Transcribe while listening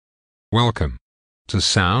Welcome to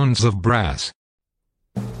Sounds of Brass.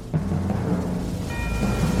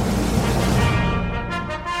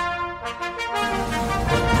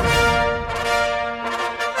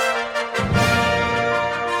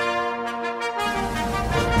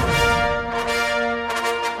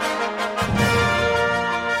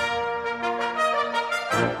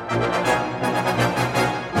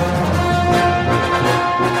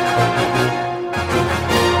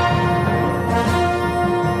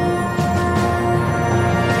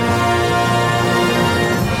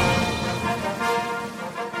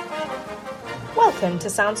 Welcome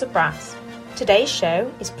to Sounds of Brass. Today's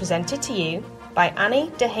show is presented to you by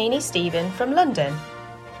Annie Dehaney-Stephen from London.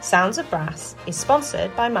 Sounds of Brass is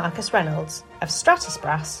sponsored by Marcus Reynolds of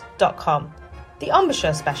stratusbrass.com, the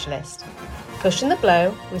embouchure specialist. Cushion the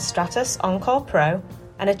blow with Stratus Encore Pro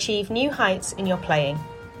and achieve new heights in your playing.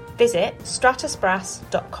 Visit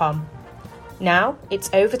stratusbrass.com. Now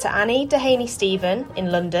it's over to Annie Dehaney-Stephen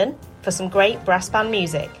in London for some great brass band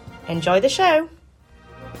music. Enjoy the show!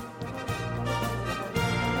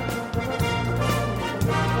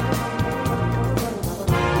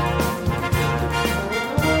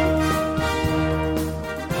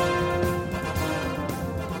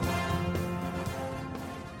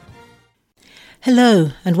 Hello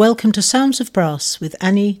and welcome to Sounds of Brass with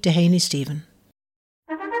Annie Dehaney-Stephen.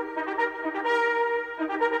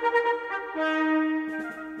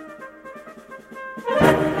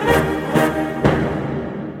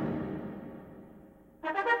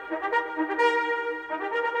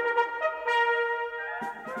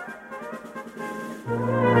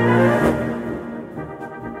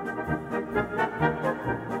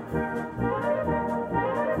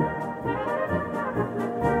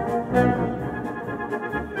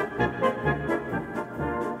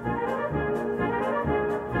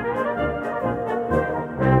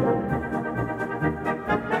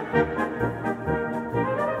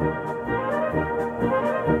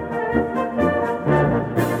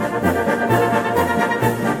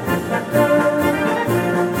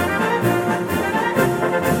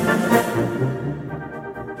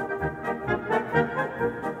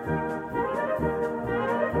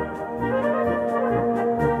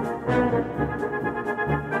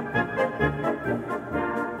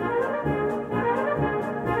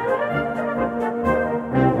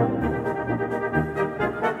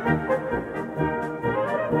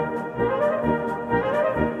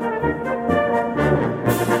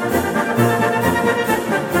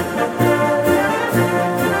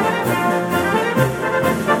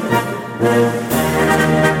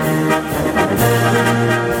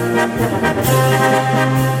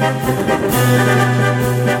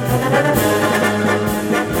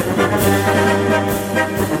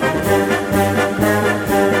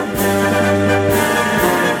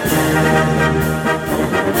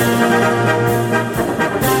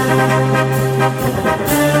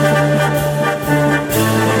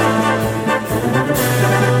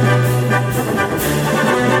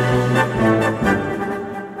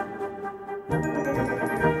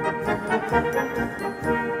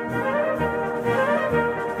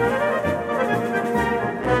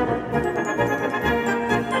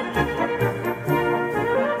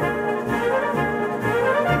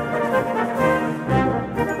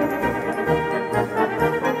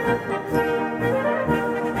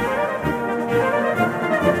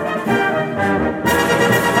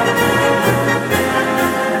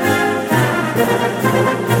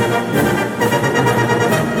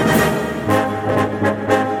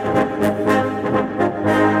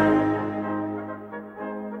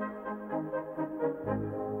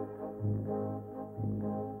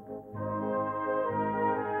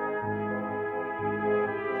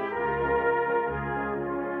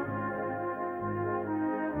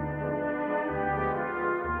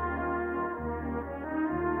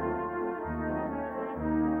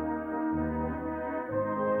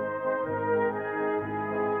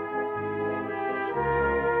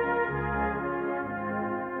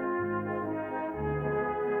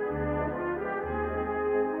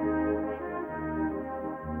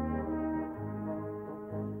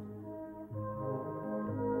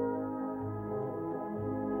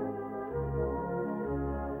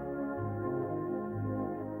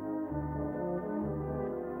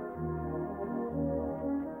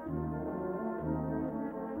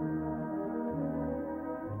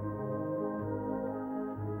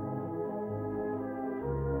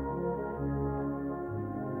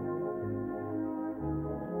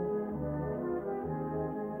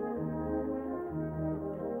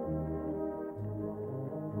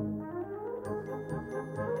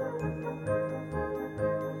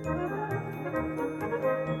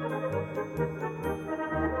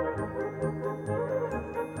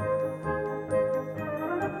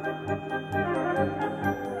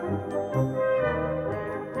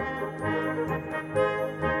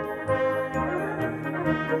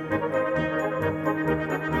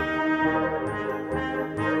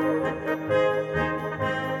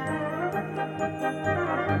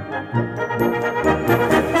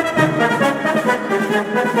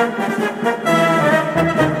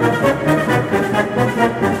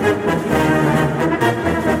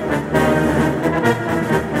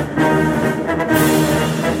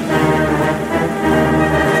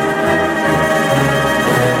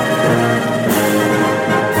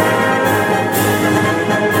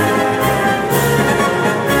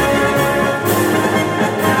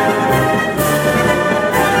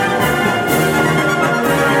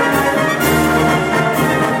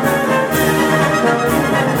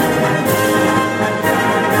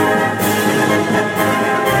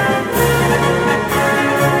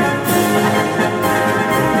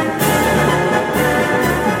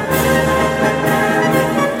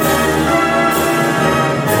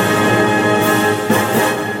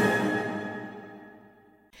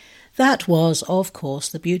 That was, of course,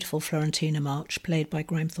 the beautiful Florentina March played by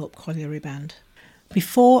Grimethorpe Colliery Band.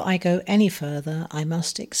 Before I go any further, I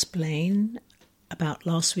must explain about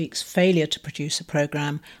last week's failure to produce a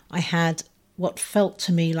programme. I had what felt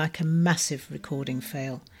to me like a massive recording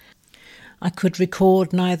fail. I could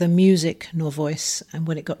record neither music nor voice, and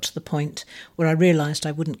when it got to the point where I realised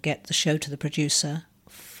I wouldn't get the show to the producer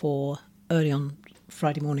for early on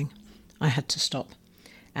Friday morning, I had to stop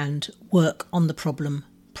and work on the problem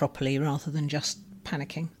properly rather than just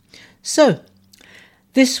panicking. So,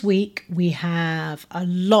 this week we have a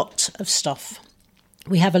lot of stuff.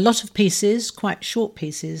 We have a lot of pieces, quite short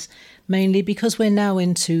pieces, mainly because we're now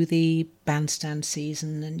into the bandstand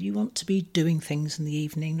season and you want to be doing things in the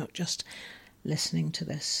evening, not just listening to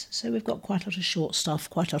this. So we've got quite a lot of short stuff,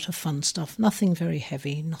 quite a lot of fun stuff, nothing very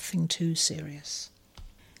heavy, nothing too serious.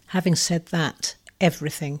 Having said that,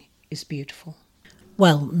 everything is beautiful.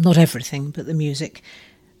 Well, not everything, but the music.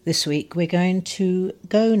 This week we're going to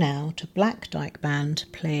go now to Black Dyke Band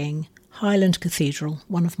playing Highland Cathedral,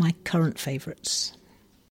 one of my current favourites.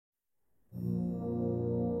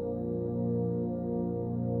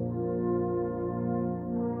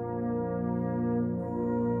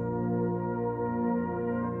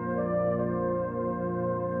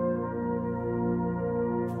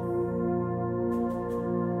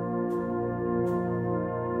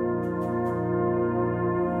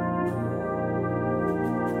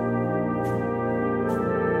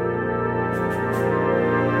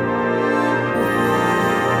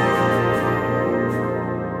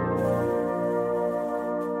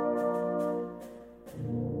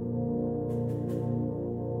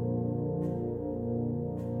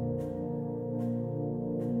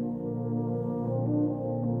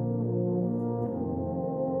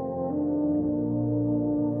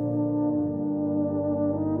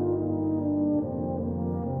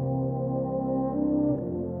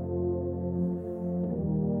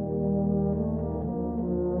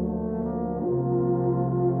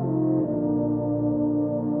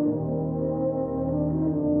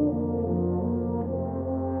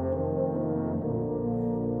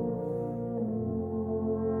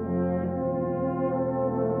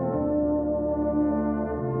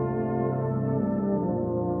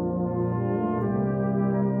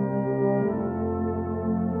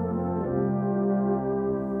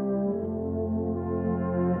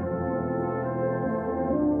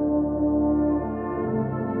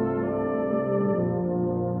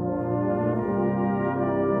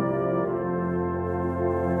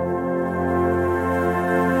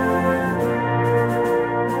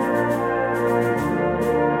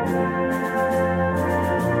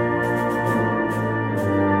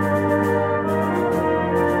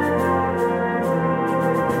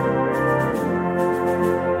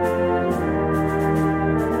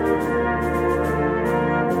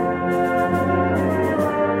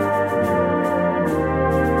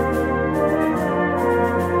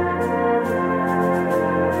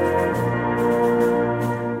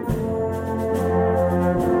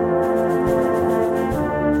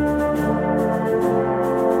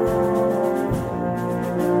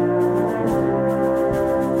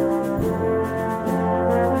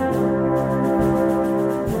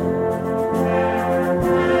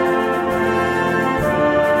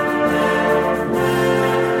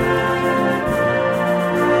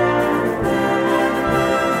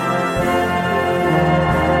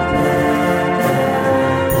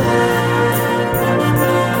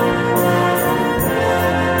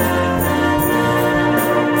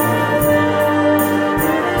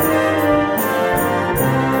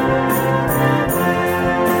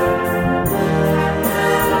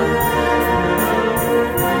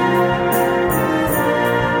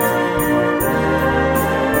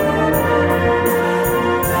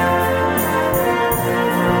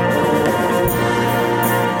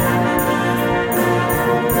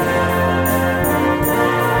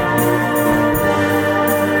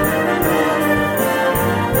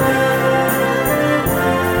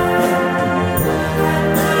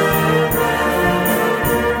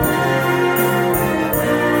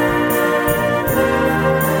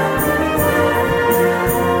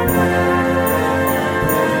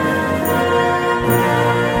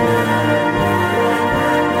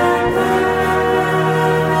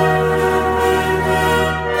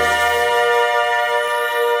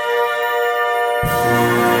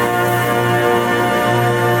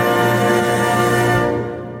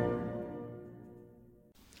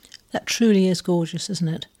 That truly is gorgeous, isn't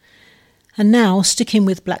it? And now, sticking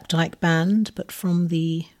with Black Dyke Band, but from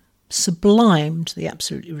the sublime to the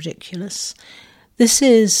absolutely ridiculous, this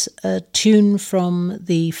is a tune from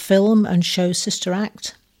the film and show Sister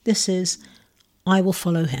Act. This is I Will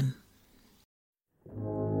Follow Him.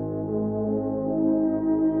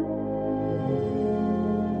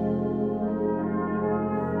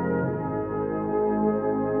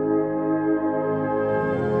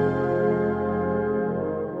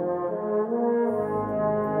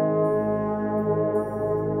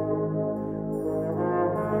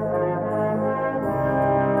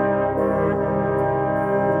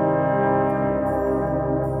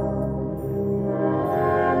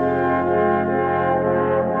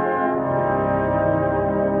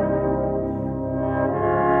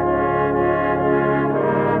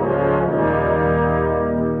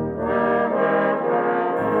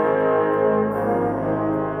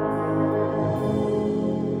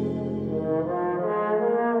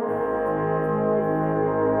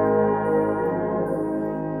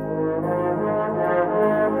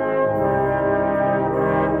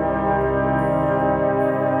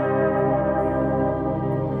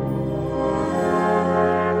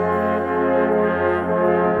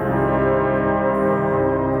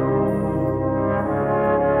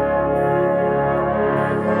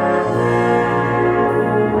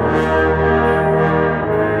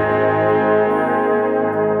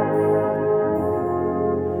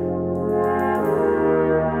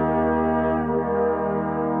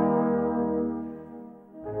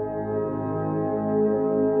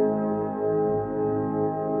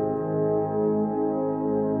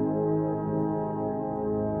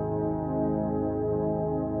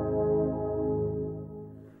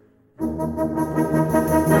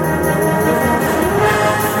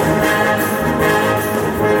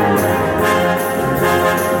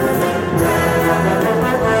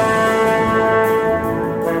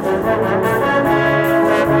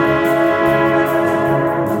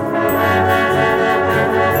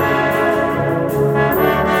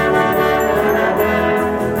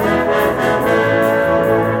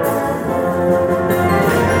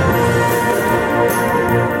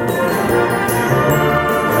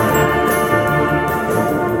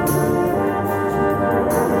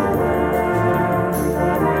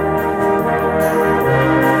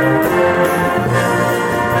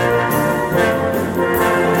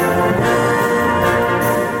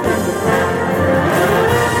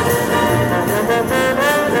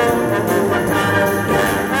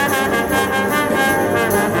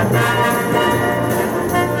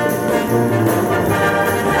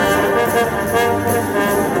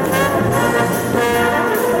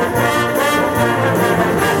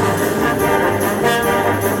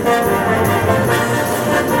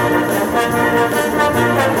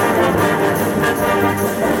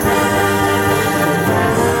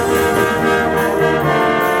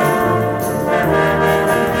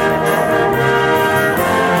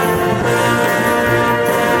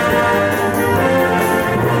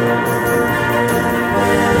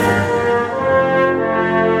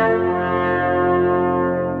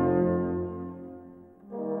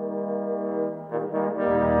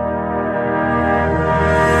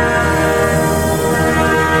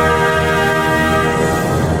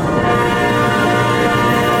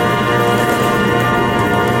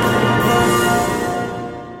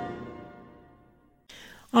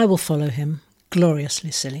 I will follow him, gloriously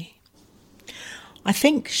silly. I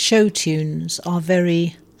think show tunes are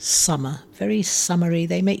very summer, very summery.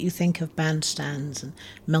 They make you think of bandstands and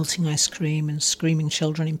melting ice cream and screaming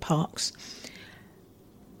children in parks.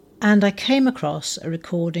 And I came across a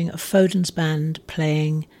recording of Foden's band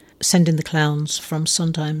playing Send in the Clowns from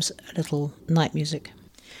Sometimes a Little Night Music.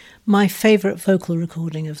 My favourite vocal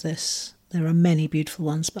recording of this, there are many beautiful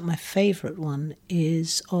ones, but my favourite one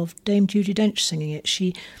is of Dame Judi Dench singing it.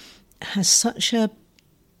 She has such a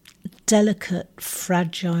delicate,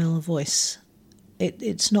 fragile voice.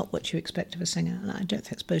 It's not what you expect of a singer, and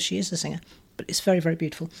I suppose she is a singer, but it's very, very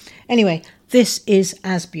beautiful. Anyway, this is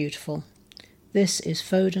as beautiful. This is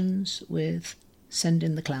Foden's with Send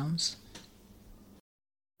in the Clowns.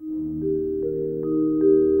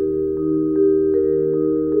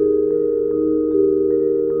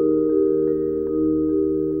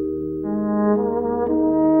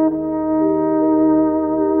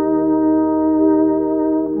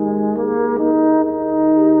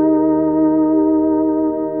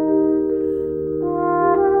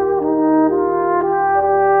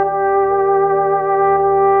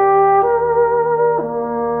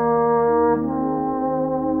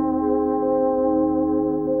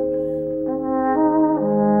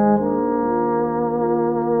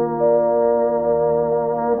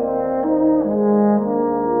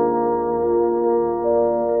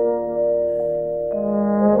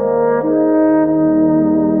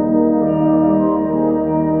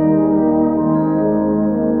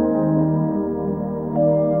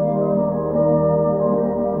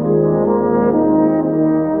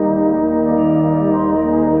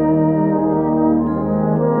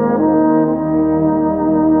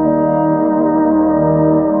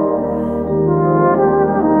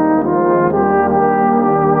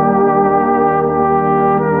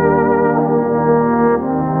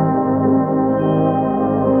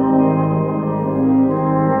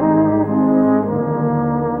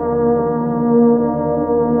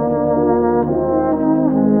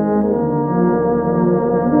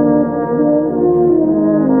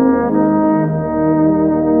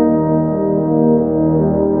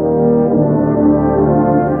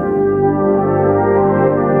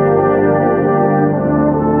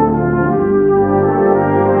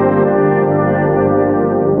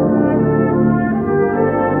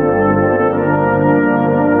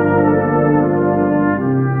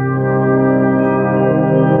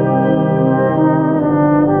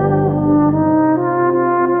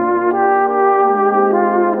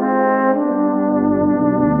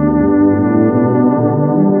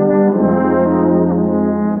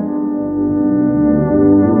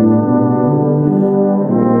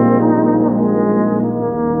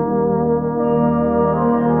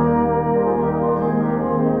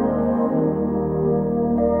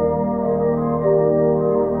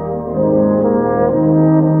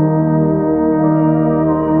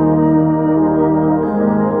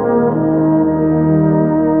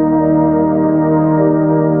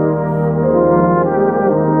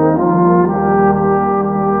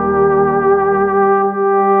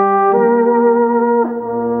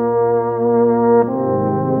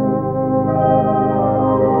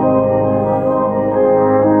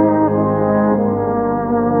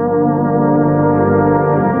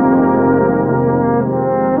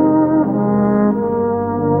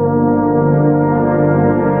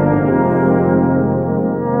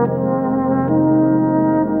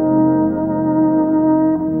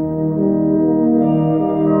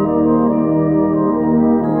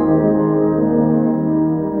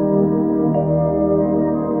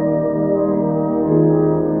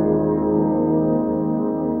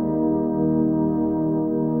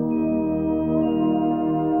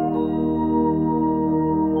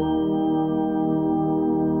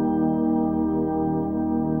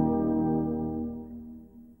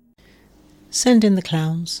 Send in the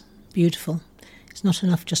clowns. Beautiful. It's not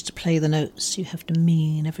enough just to play the notes. You have to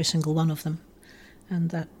mean every single one of them. And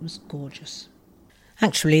that was gorgeous.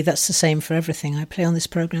 Actually, that's the same for everything I play on this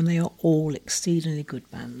programme. They are all exceedingly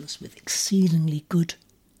good bands with exceedingly good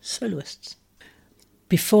soloists.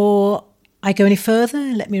 Before I go any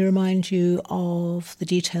further, let me remind you of the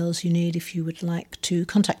details you need if you would like to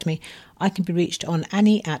contact me. I can be reached on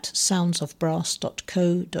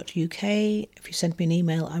annie@soundsofbrass.co.uk. If you send me an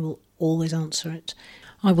email, I will always answer it.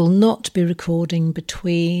 I will not be recording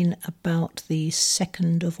between about the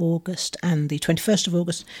 2nd of August and the 21st of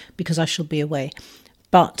August because I shall be away.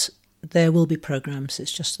 But there will be programmes,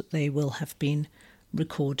 it's just that they will have been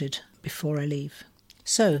recorded before I leave.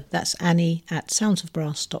 So that's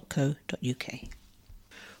annie@soundsofbrass.co.uk.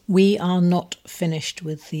 We are not finished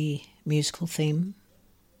with the musical theme,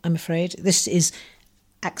 I'm afraid. This is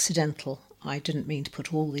accidental. I didn't mean to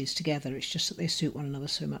put all these together, it's just that they suit one another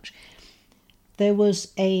so much. There was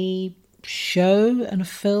a show and a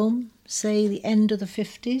film, say the end of the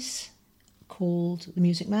 50s, called The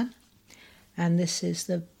Music Man. And this is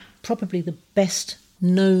probably the best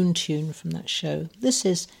known tune from that show. This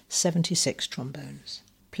is 76 Trombones,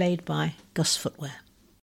 played by Gus Footwear.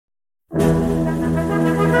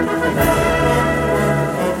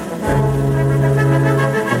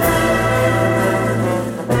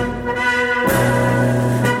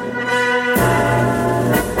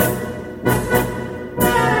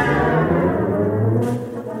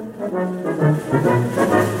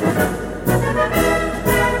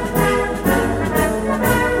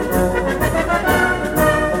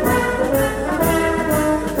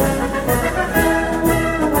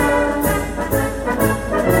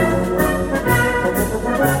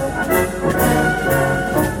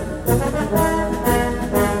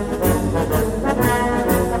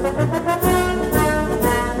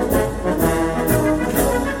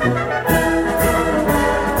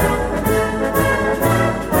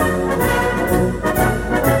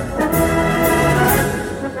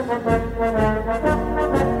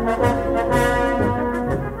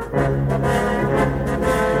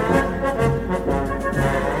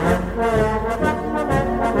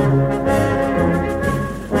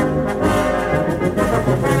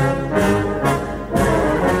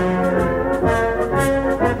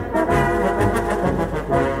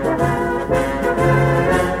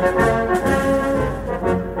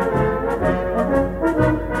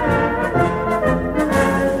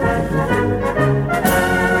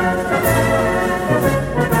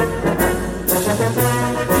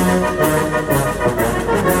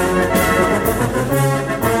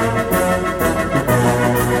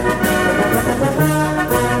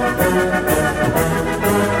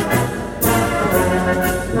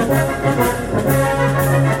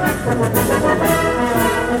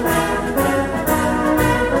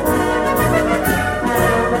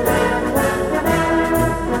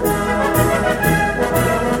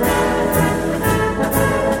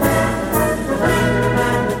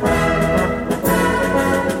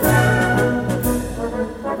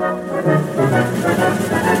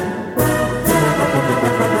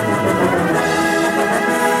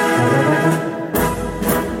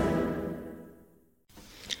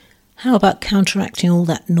 How about counteracting all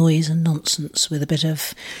that noise and nonsense with a bit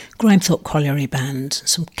of Grimethorpe Colliery Band and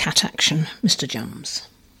some cat action, Mr. Jums?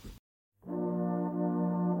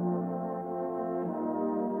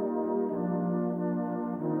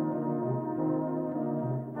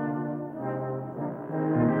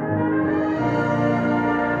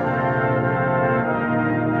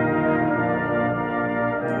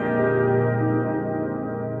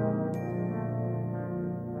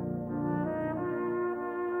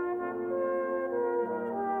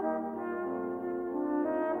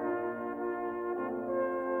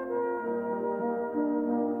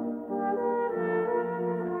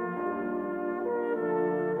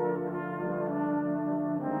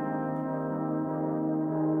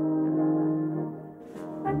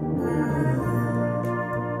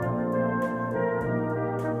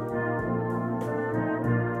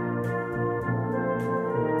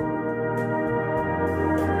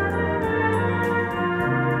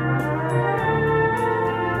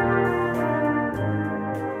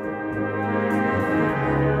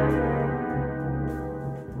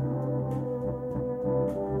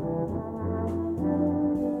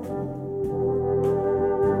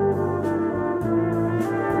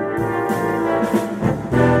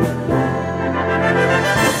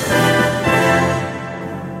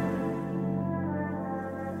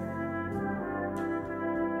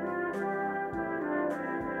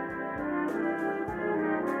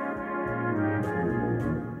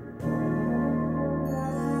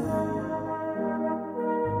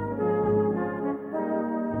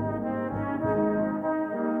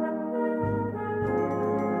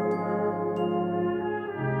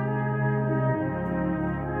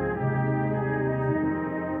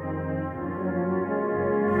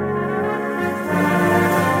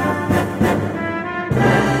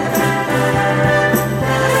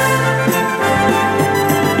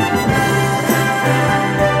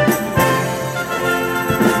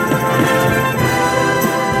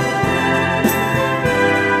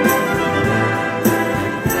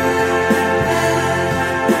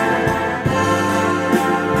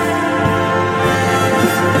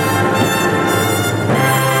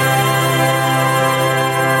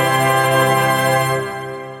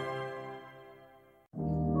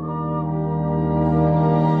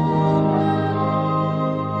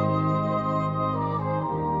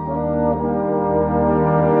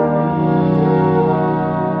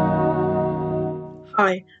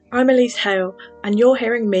 Hi, I'm Elise Hale, and you're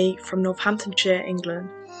hearing me from Northamptonshire, England.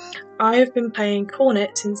 I have been playing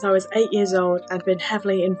cornet since I was 8 years old and been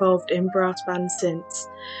heavily involved in brass bands since.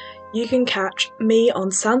 You can catch me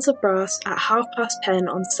on Sounds of Brass at 10:30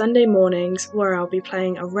 on Sunday mornings, where I'll be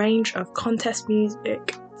playing a range of contest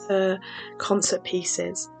music to concert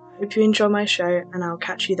pieces. Hope you enjoy my show, and I'll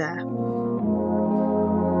catch you there.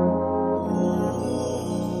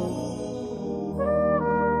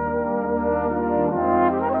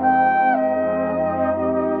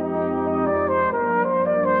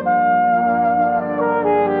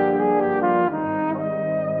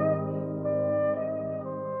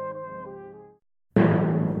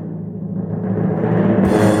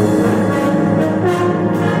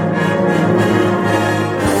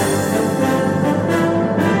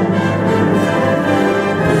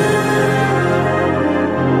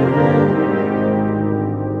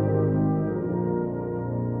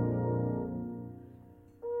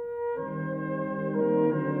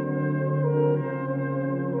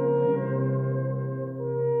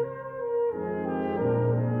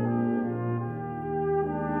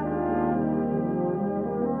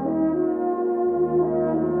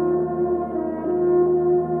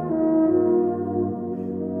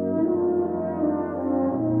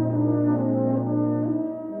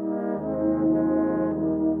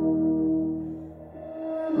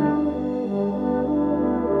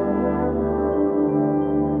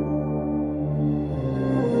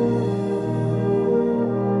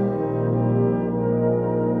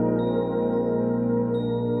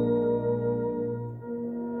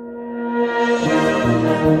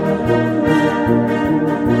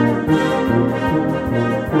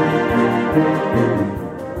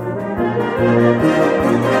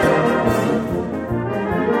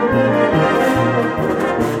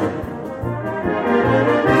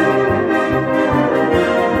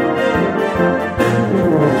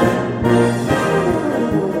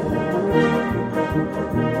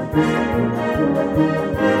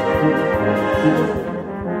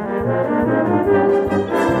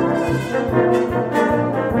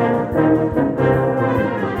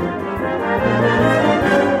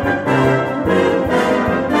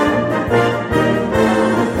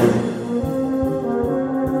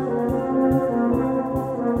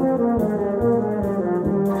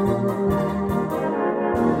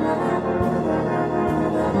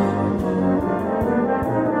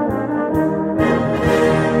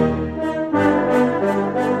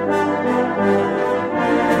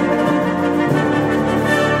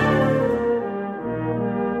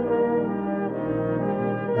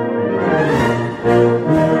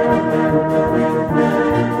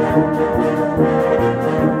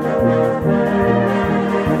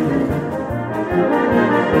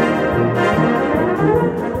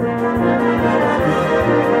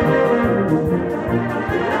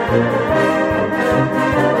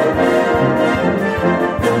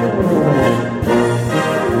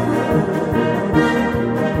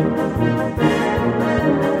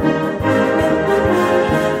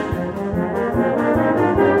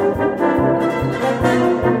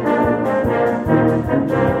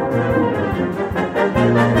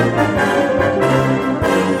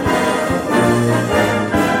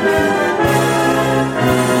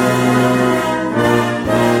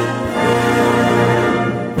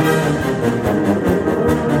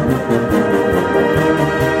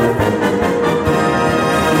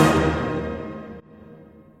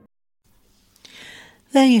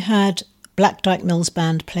 There you had Black Dyke Mills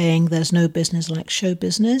Band playing There's No Business Like Show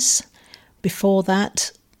Business. Before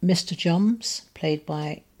that, Mr. Joms, played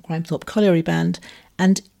by Grimethorpe Colliery Band.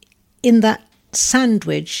 And in that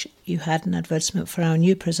sandwich, you had an advertisement for our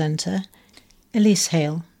new presenter, Elise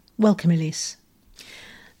Hale. Welcome, Elise.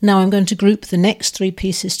 Now I'm going to group the next three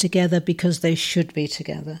pieces together because they should be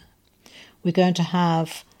together. We're going to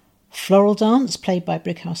have Floral Dance, played by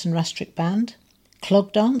Brickhouse and Rastrick Band,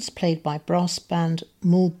 Clog Dance, played by brass band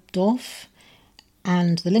Muhldorf,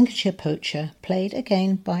 and The Lincolnshire Poacher, played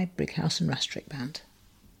again by Brickhouse and Rastrick Band.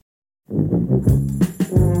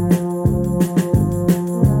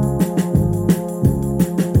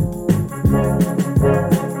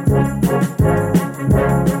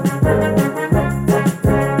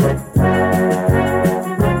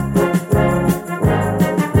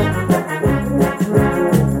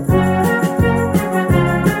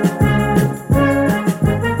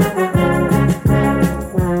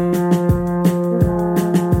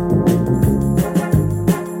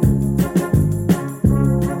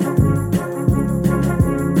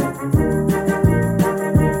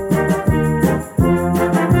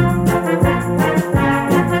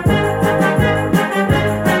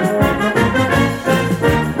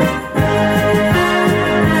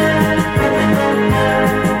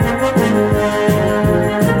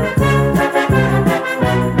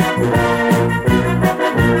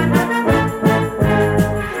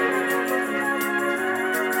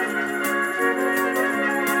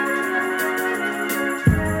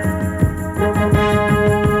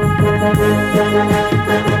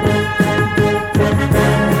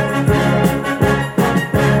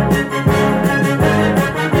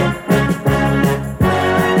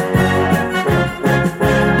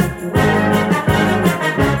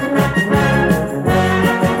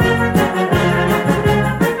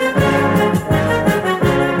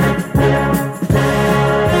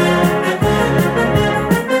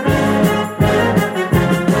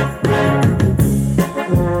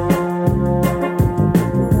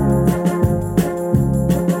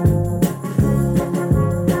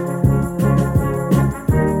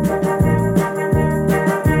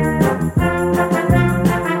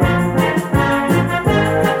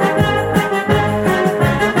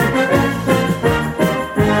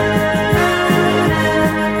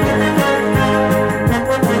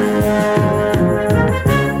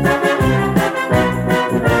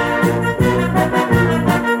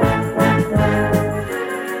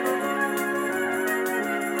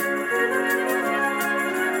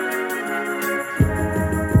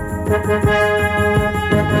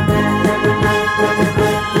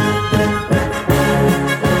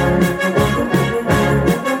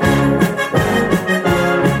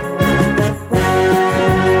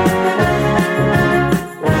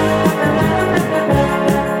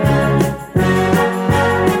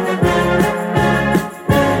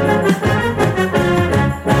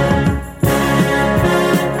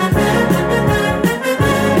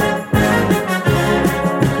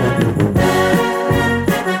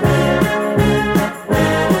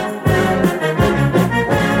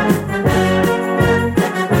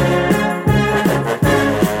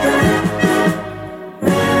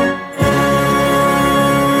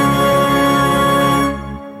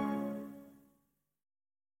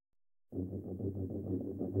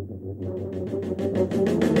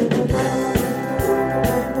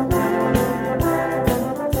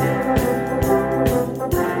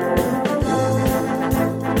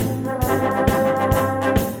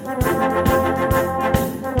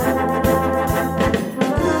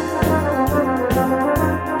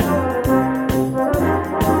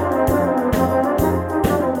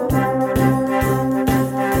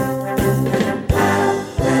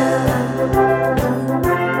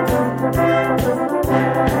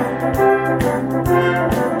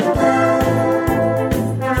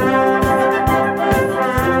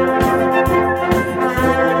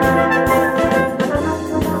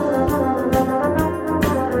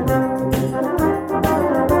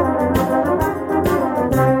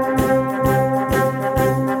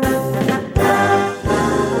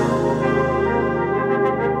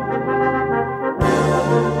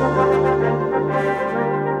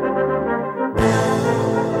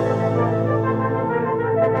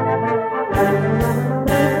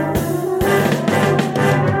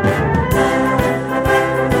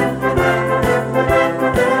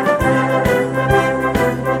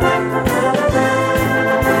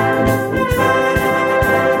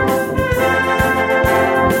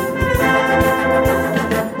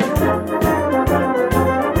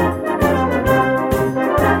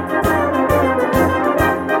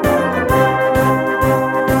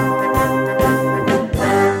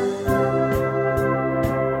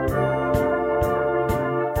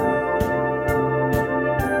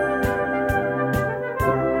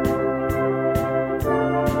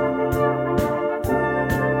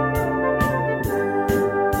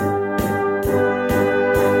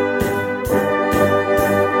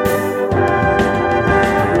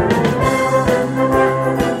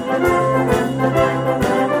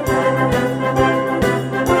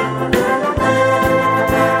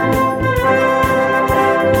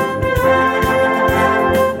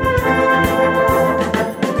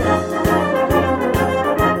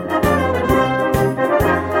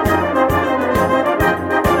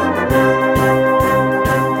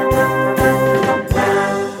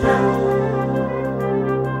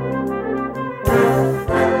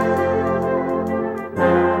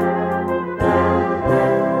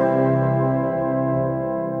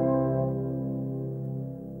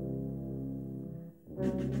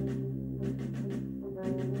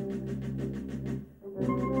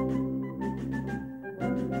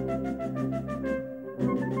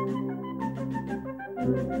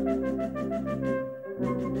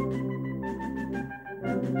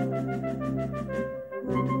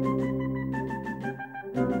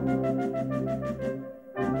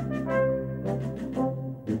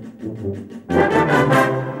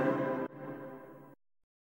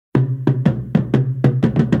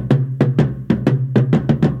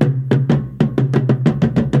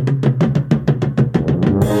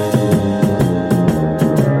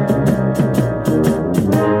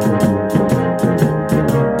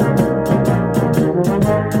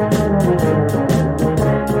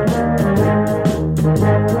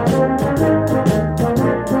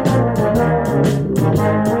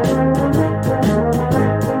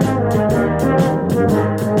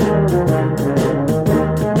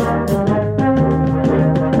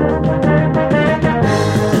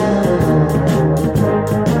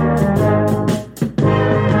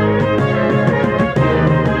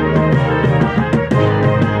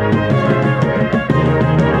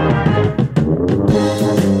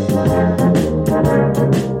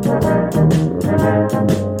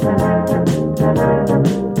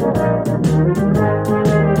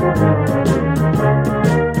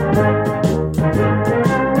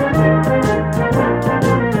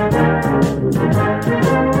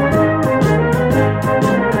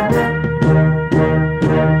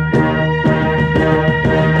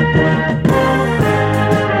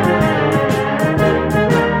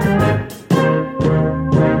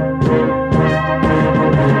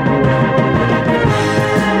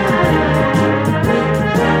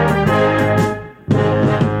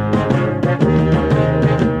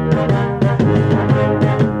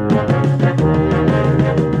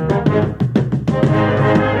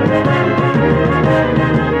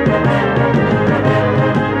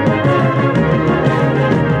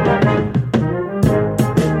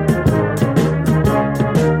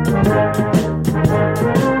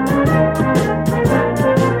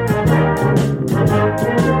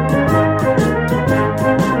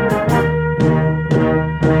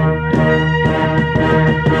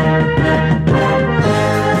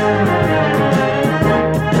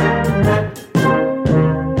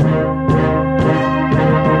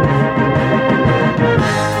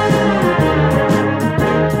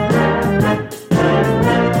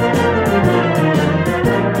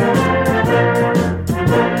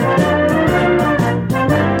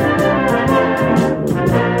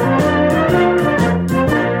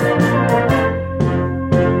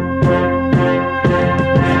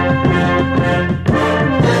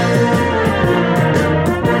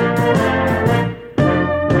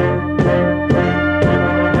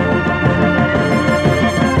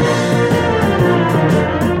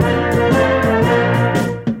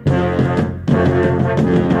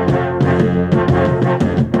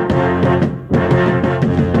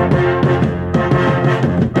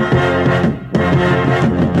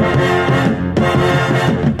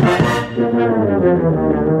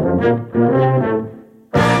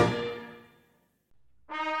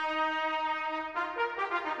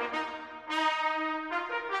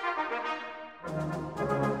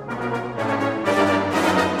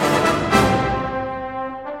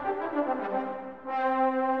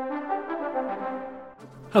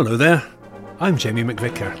 Hello there, I'm Jamie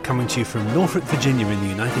McVicker, coming to you from Norfolk, Virginia in the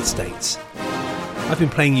United States. I've been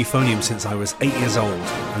playing euphonium since I was 8 years old,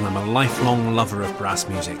 and I'm a lifelong lover of brass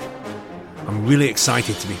music. I'm really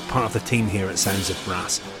excited to be part of the team here at Sounds of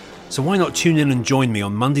Brass, so why not tune in and join me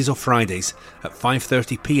on Mondays or Fridays at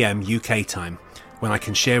 5:30pm UK time, when I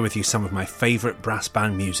can share with you some of my favourite brass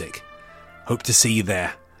band music. Hope to see you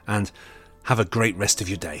there, and have a great rest of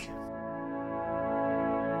your day.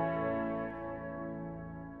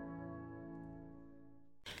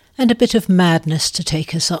 And a bit of madness to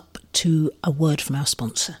take us up to a word from our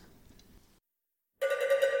sponsor.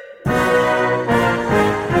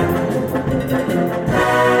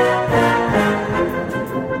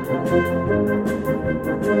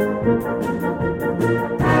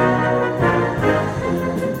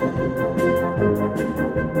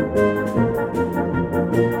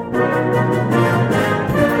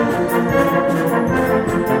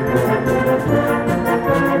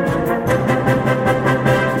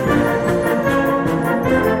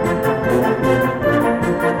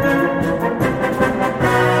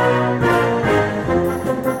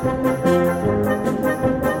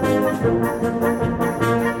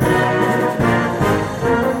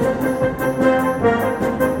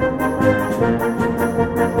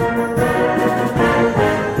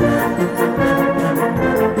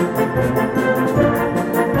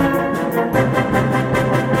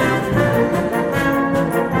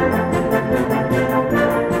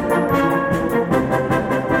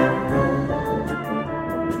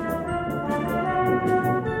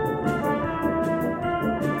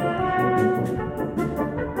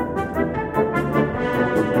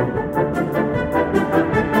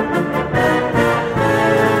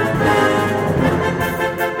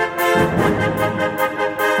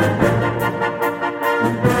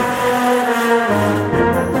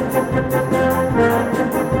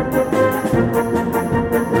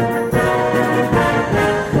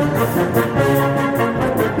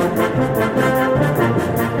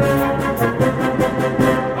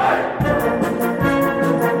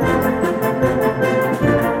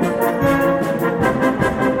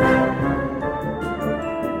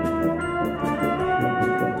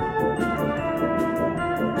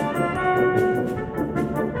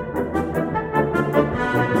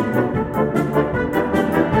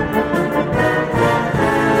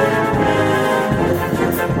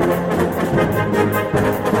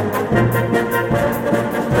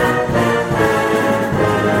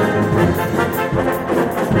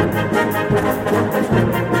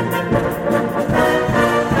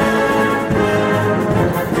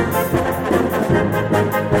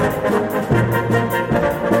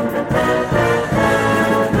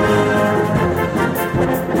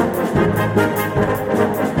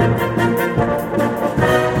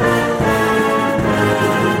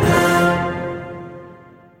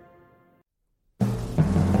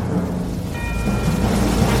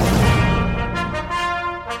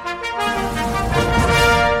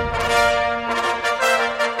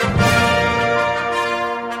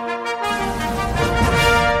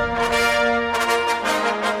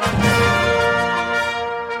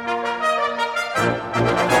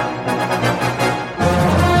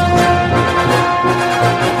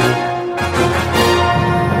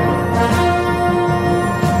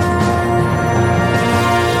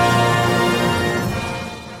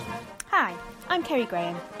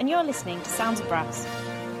 And you're listening to Sounds of Brass.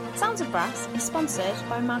 Sounds of Brass is sponsored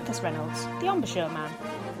by Marcus Reynolds, the embouchure man.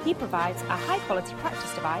 He provides a high-quality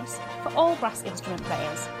practice device for all brass instrument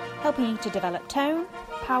players, helping you to develop tone,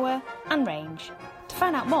 power and range. To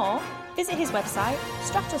find out more, visit his website,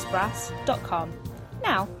 stratusbrass.com.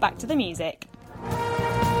 Now, back to the music.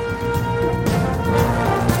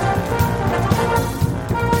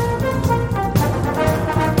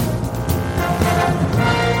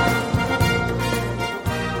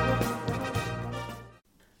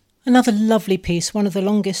 Another lovely piece, one of the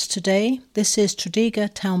longest today. This is Tredegar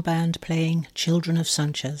Town Band playing Children of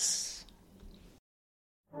Sanchez.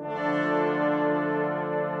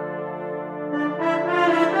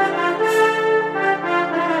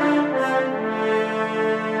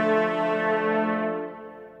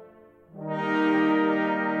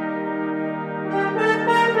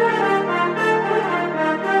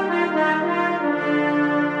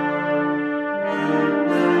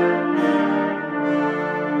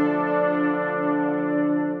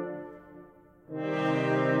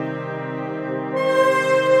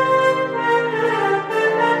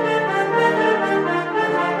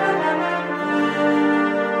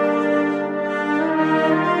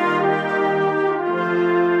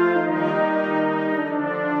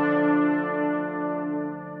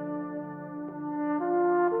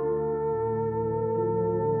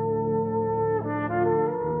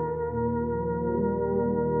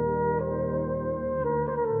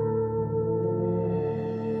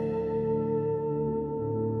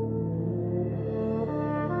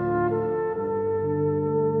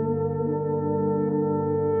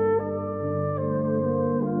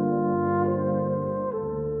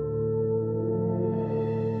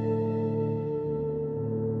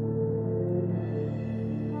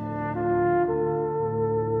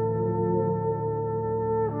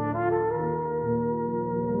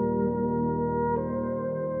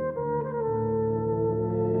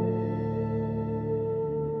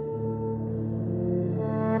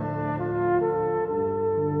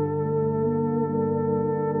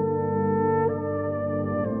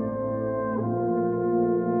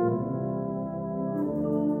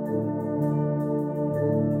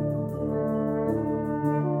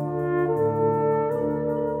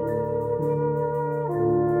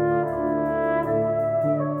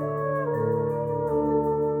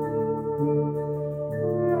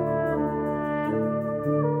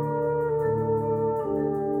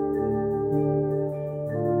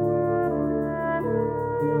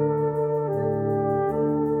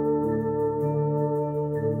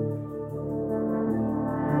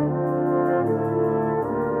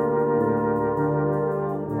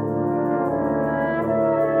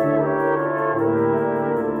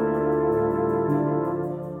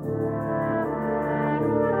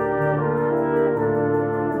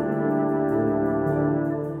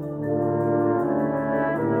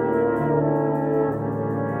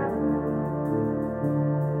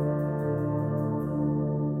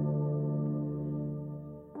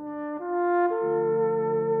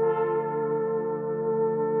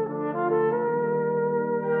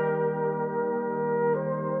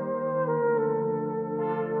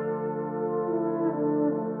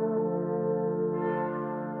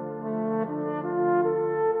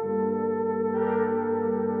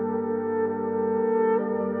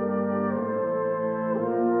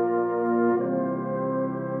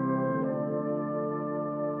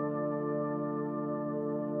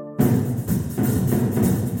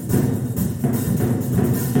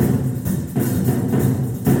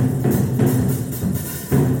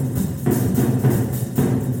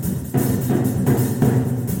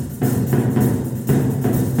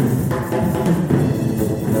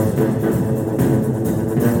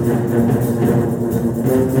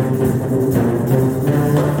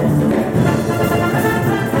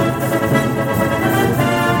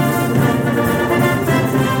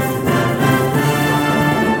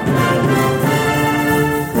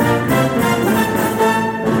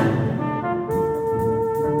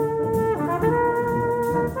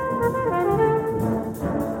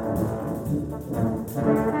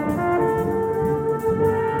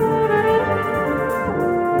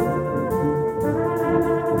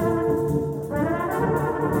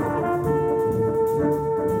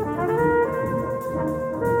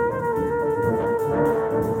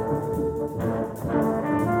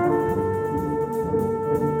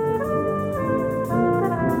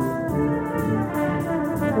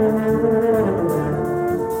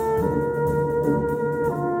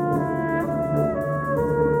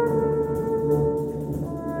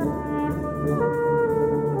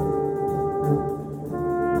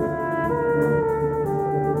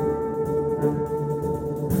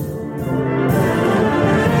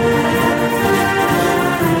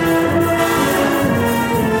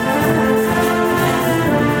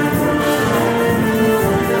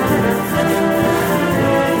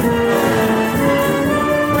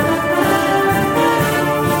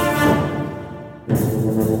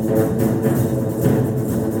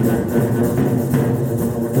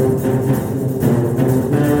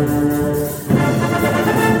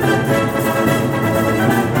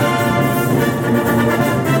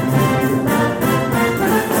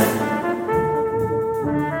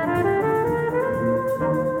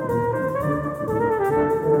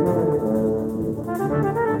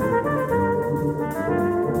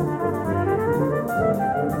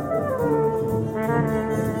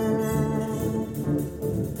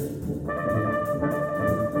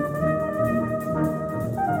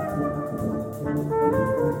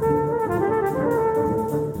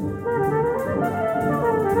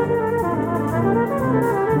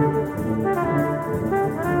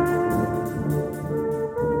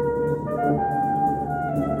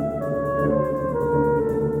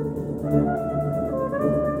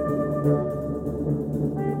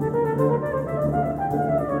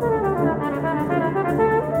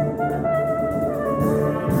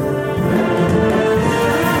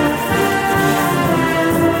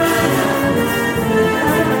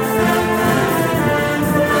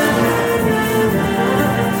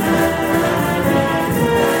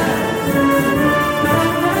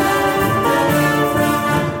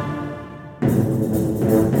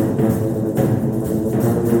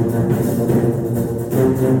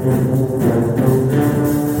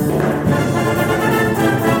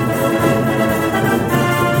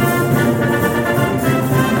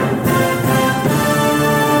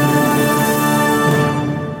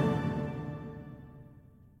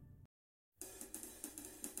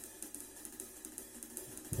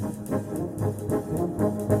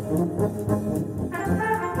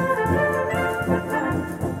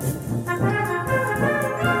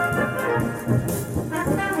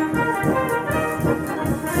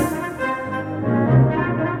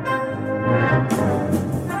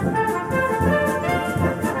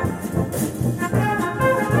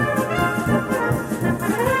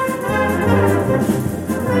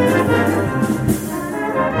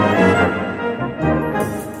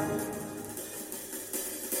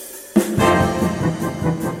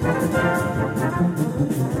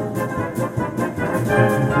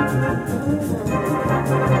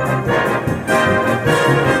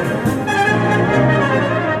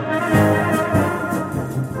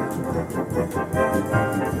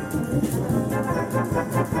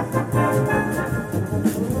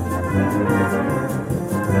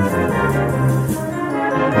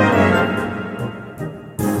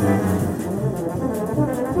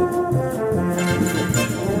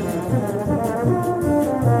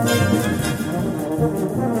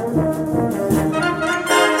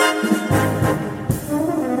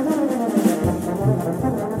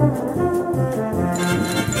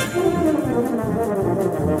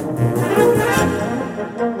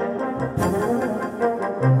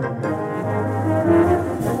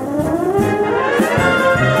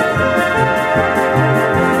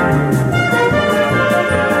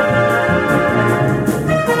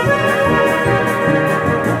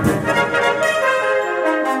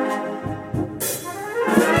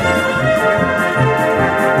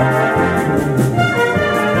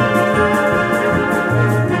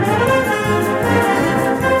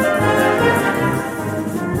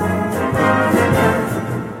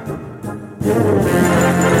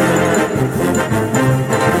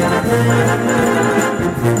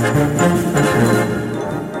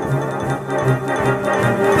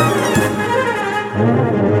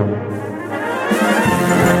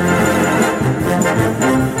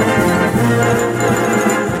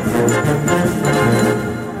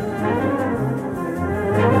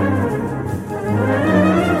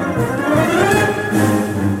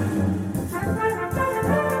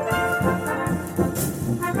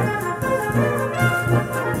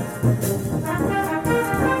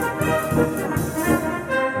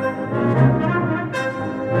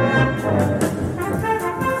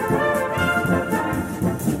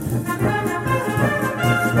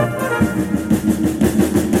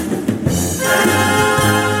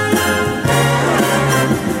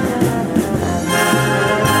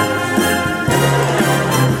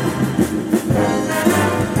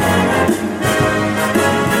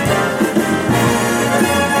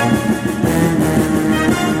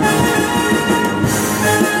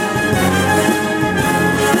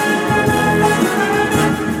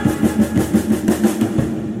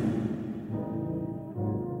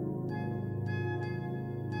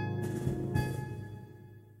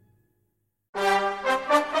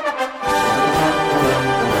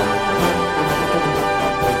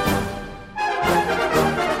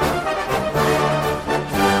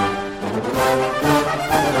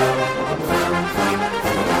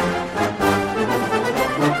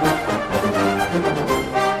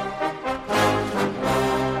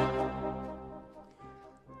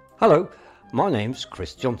 Hello, my name's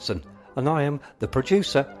Chris Johnson, and I am the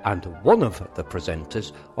producer and one of the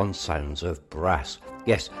presenters on Sounds of Brass.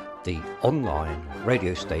 Yes, the online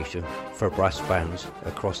radio station for brass bands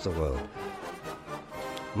across the world.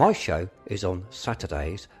 My show is on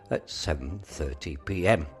Saturdays at 7:30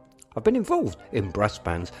 p.m. I've been involved in brass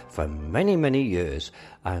bands for many years,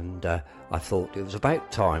 and I thought it was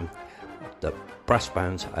about time that brass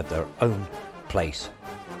bands had their own place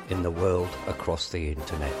in the world across the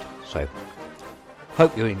internet. So,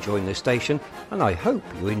 hope you're enjoying this station, and I hope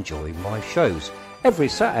you enjoy my shows. Every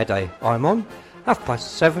Saturday I'm on,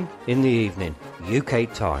 7:30 in the evening,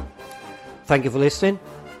 UK time. Thank you for listening.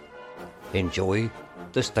 Enjoy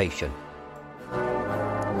the station.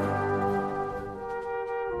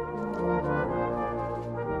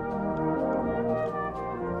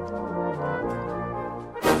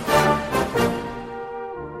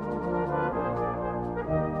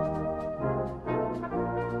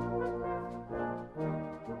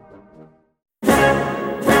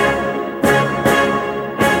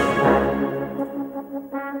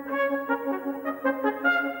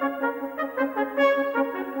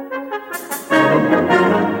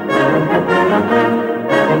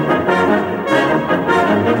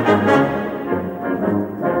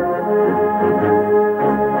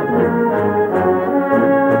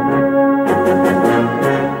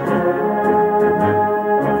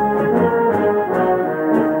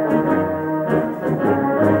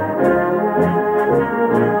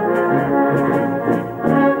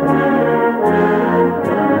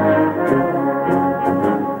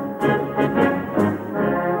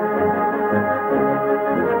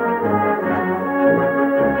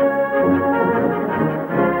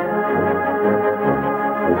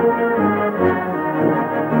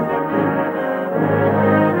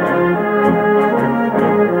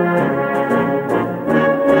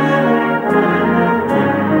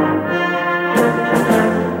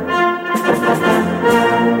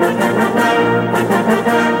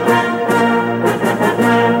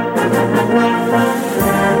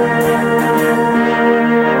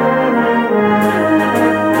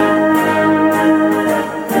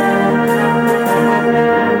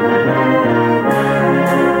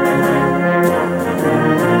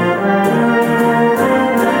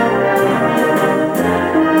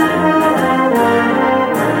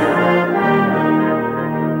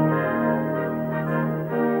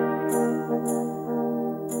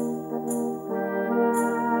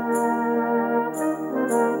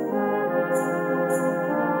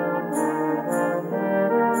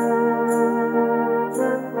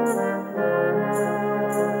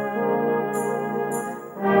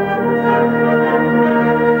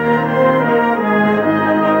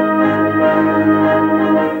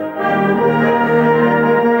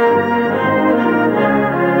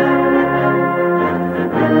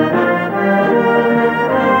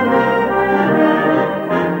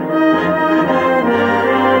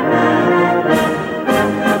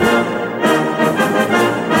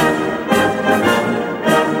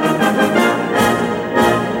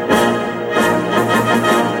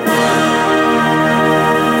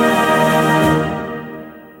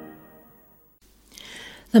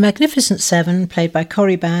 The Magnificent Seven, played by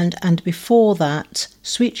Corrie Band, and before that,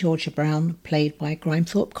 Sweet Georgia Brown, played by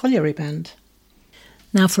Grimethorpe Colliery Band.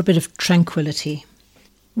 Now for a bit of tranquility.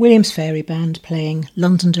 Williams Fairy Band playing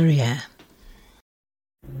Londonderry Air.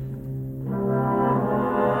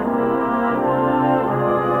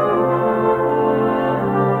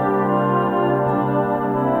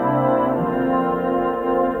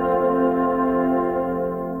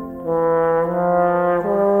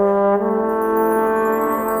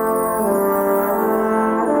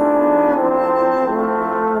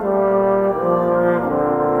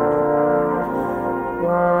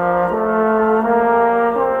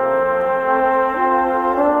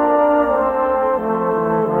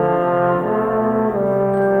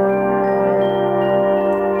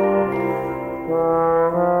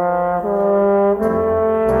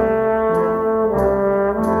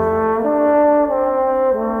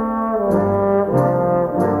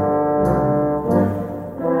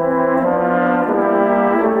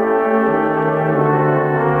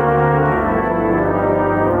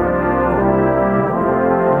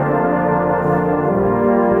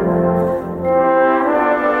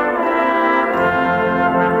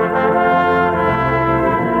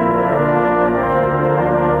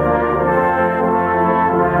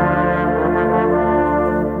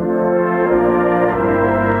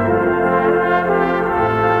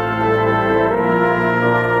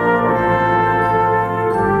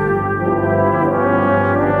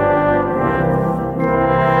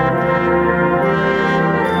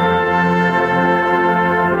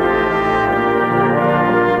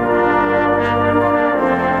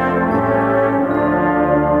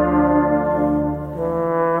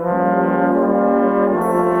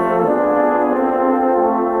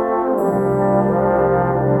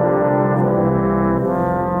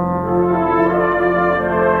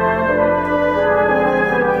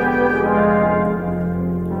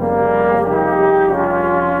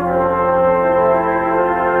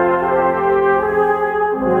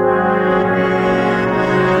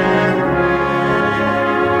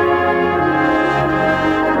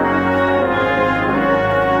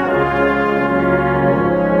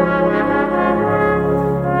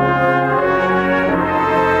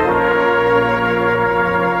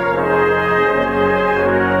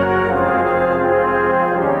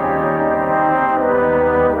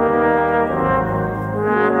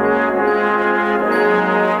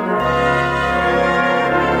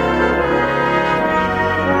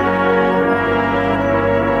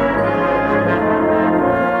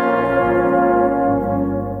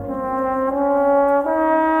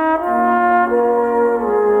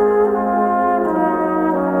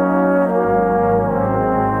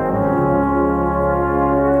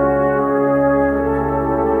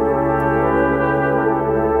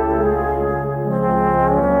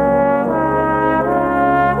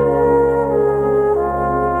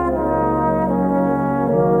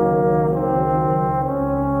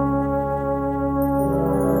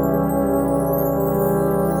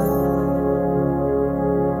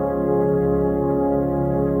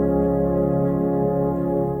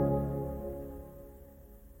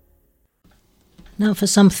 Now for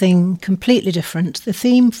something completely different, the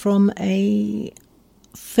theme from a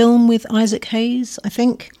film with Isaac Hayes, I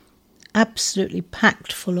think, absolutely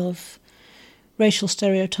packed full of racial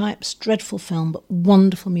stereotypes, dreadful film, but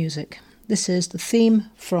wonderful music. This is the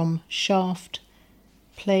theme from Shaft,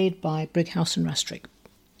 played by Brighouse and Rastrick.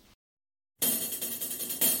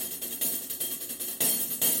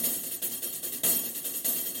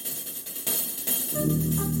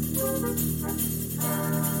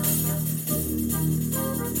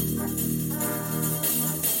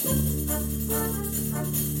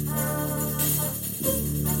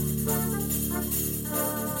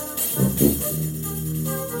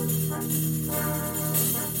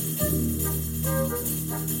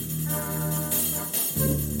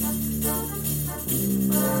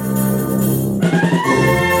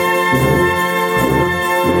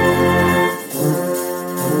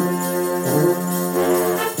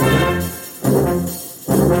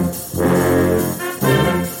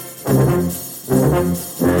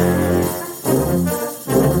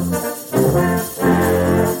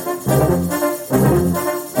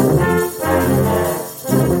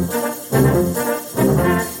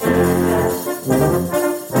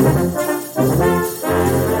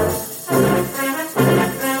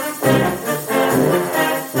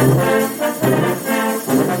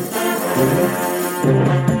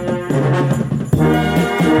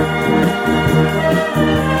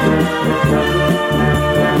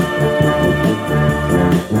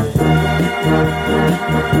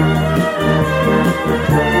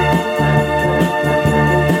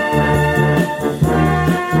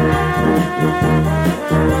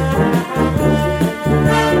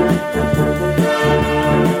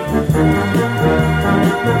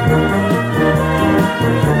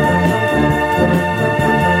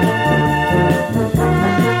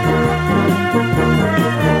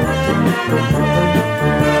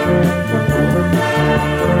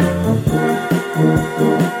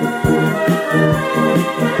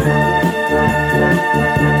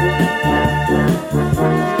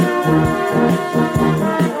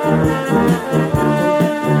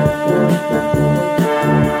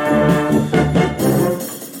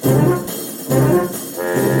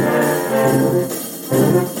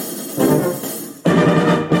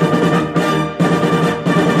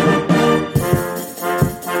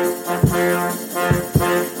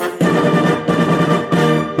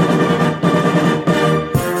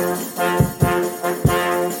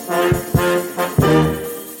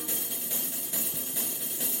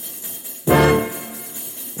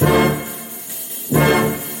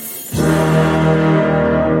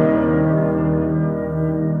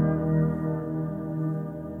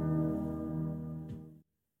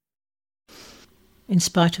 In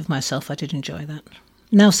spite of myself, I did enjoy that.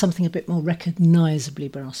 Now something a bit more recognisably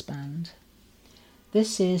brass band.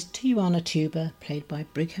 This is Tijuana Tuba, played by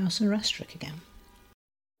Brighouse and Rastrick again.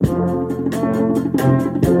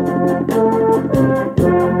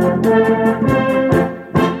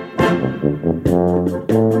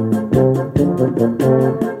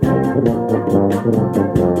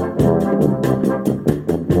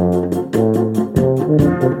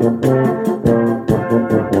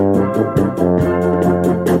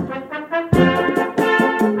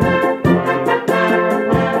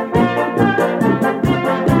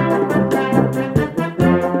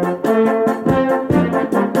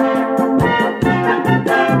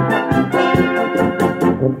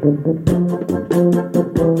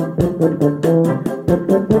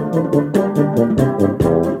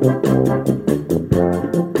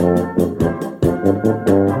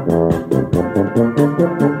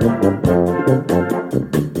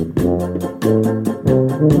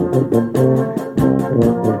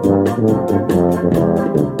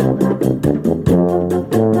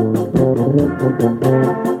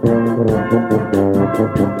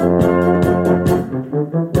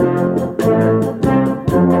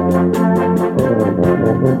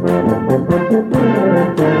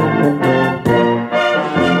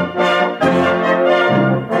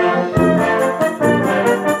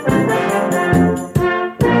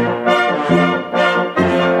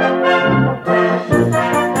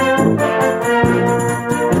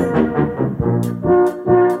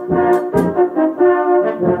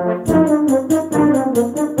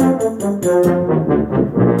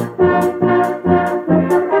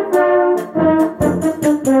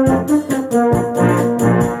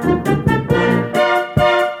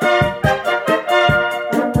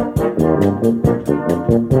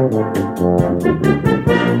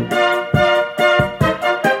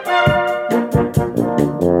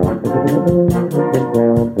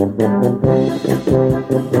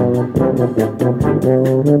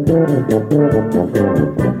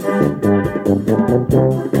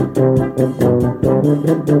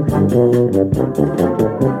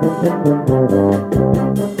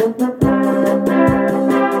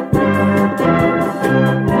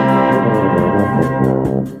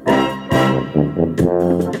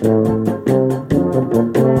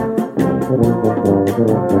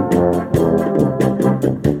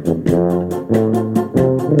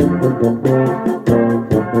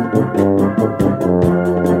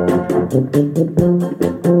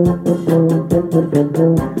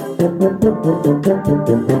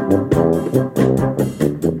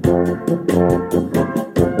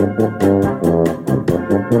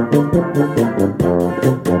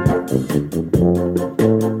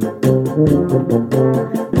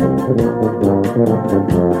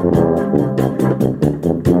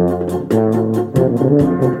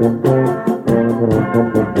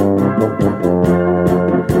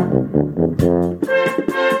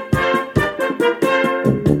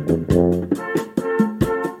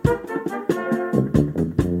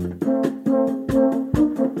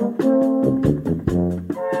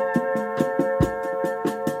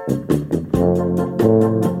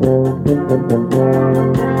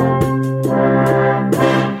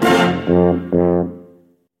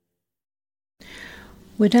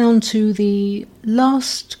 We're down to the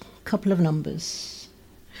last couple of numbers.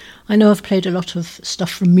 I know I've played a lot of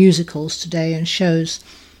stuff from musicals today and shows,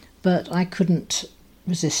 but I couldn't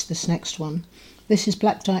resist this next one. This is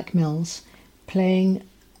Black Dyke Mills playing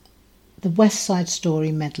the West Side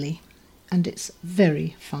Story medley, and it's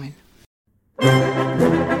very fine.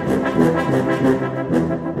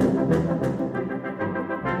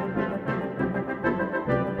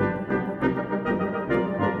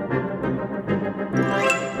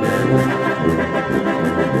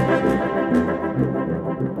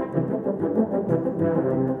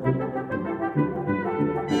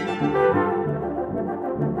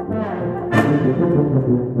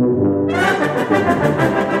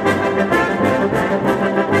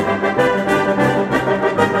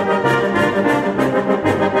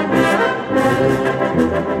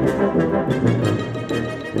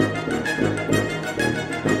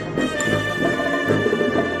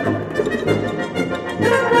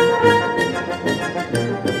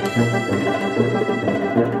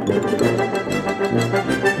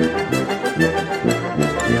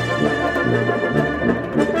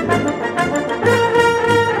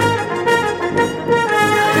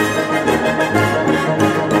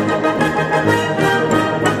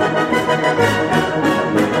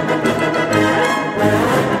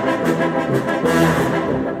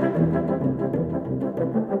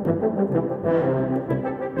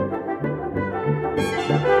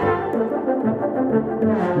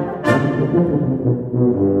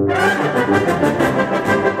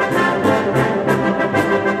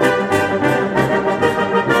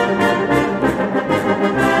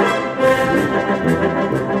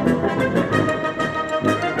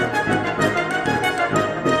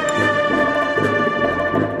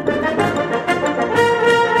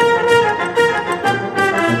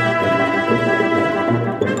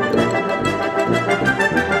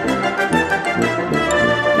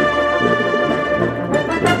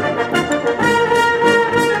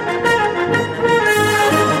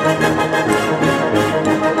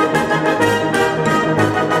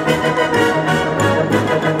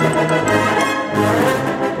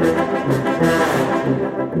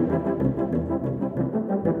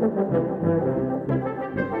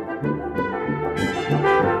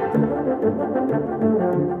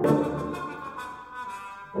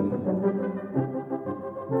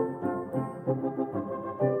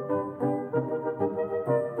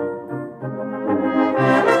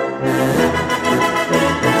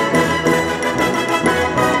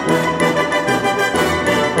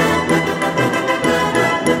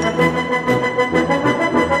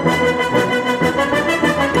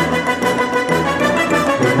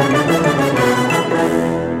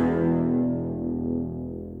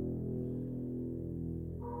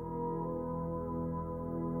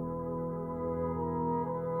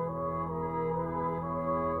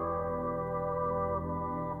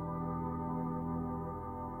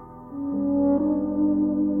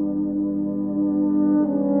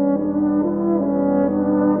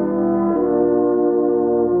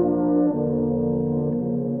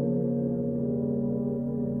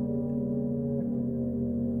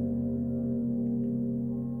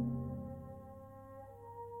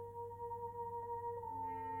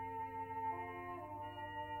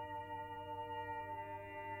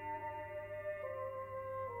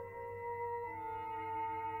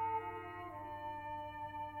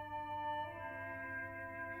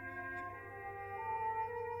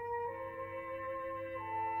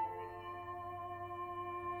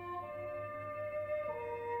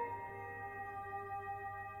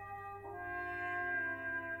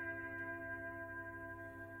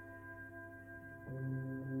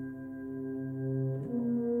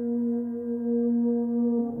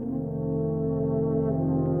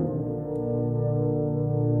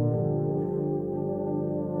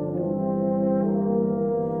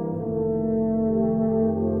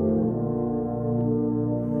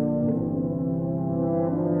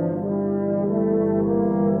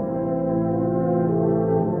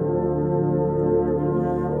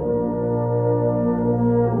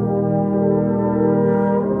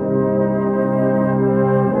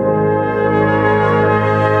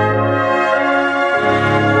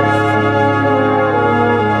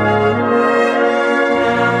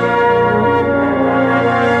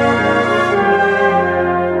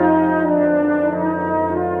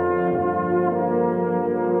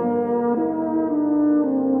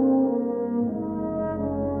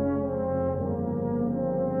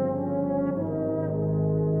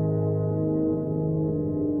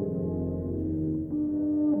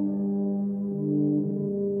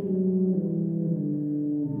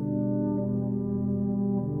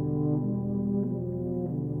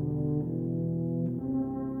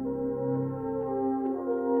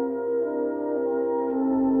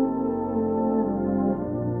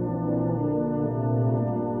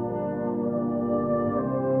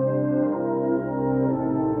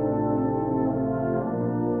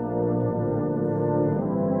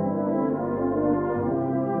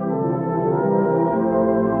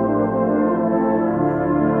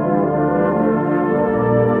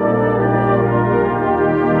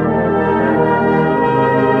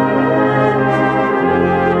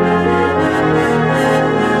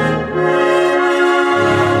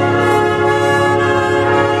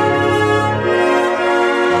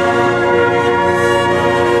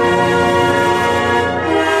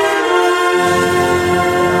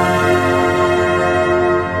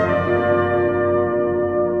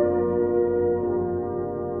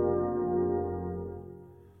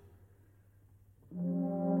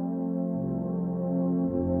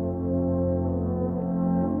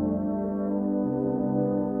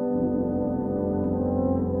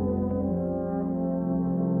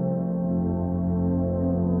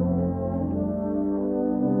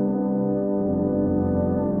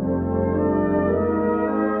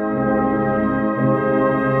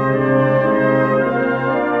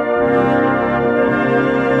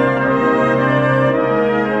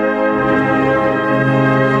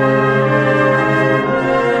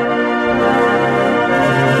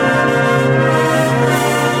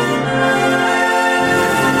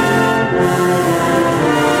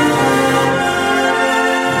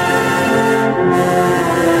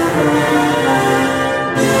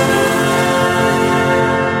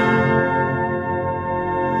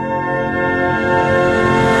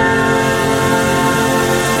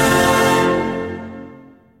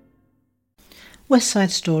 West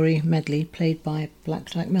Side Story medley played by Black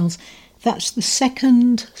Dyke Mills. That's the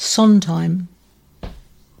second Sondheim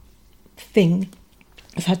thing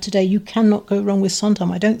I've had today. You cannot go wrong with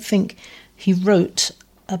Sondheim. I don't think he wrote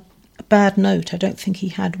a bad note. I don't think he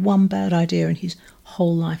had one bad idea in his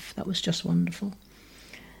whole life. That was just wonderful.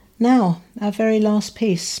 Now, our very last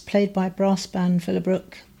piece, played by brass band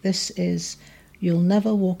Willebroek. This is You'll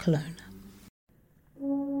Never Walk Alone.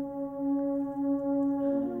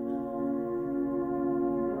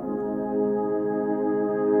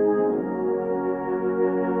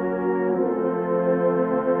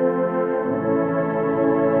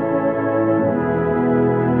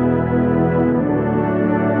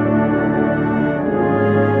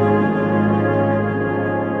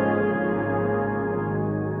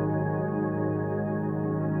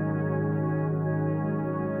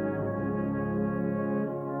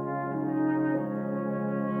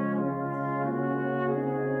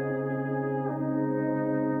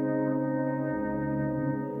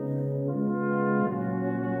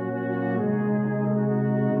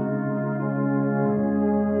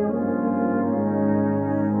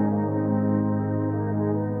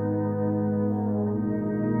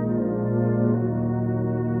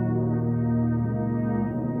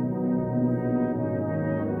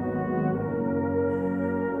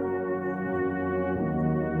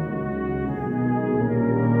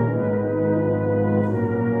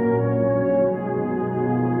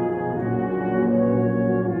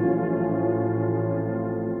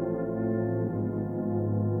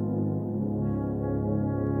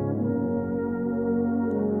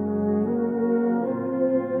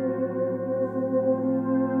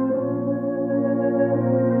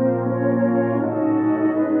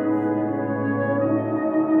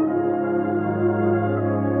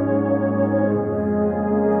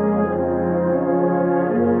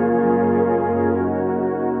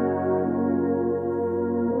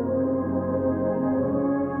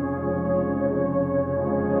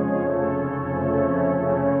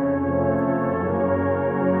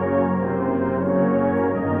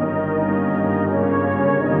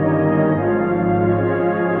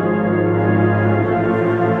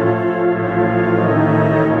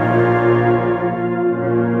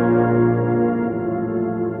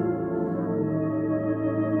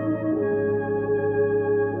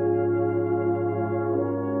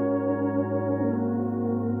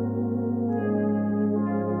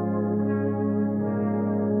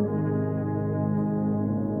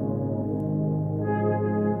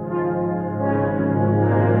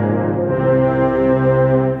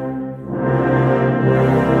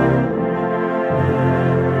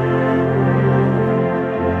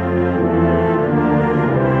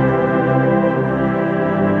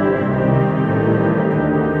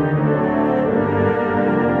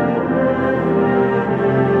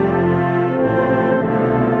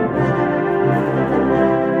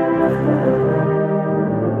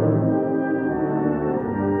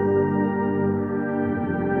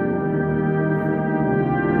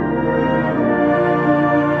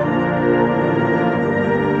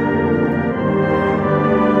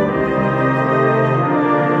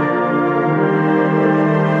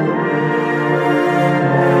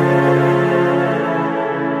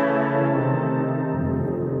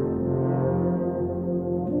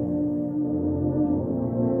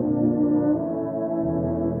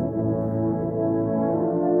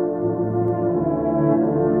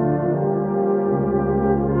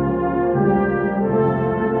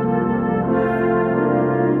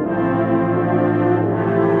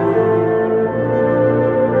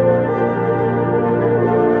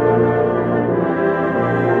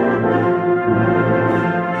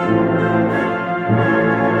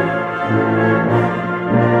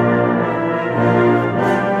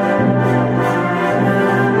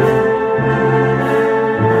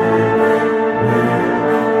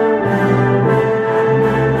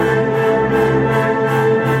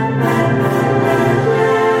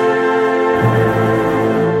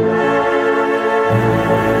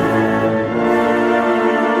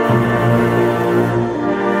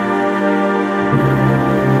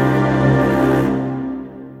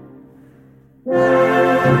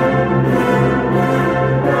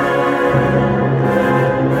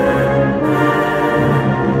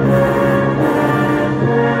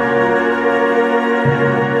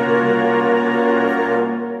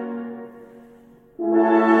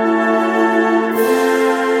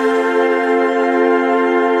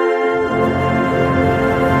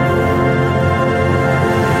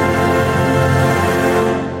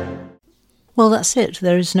 Well, that's it.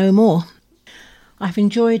 There is no more. I've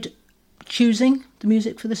enjoyed choosing the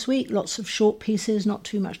music for this week. Lots of short pieces, not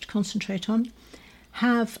too much to concentrate on.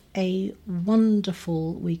 Have a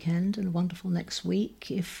wonderful weekend and a wonderful next week.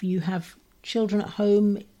 If you have children at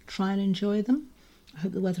home, try and enjoy them. I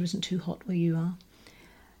hope the weather isn't too hot where you are.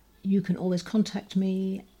 You can always contact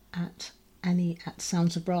me at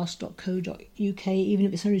annie@soundsofbrass.co.uk, even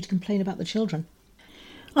if it's only to complain about the children.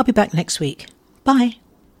 I'll be back next week. Bye.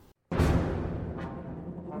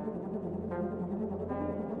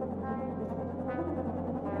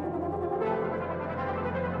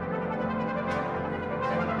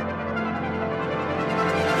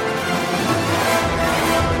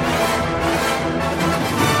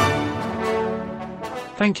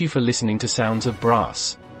 Thank you for listening to Sounds of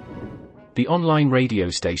Brass, the online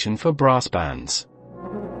radio station for brass bands.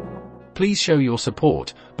 Please show your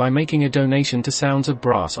support by making a donation to Sounds of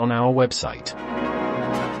Brass on our website,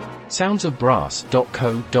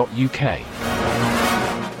 soundsofbrass.co.uk.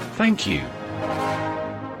 Thank you.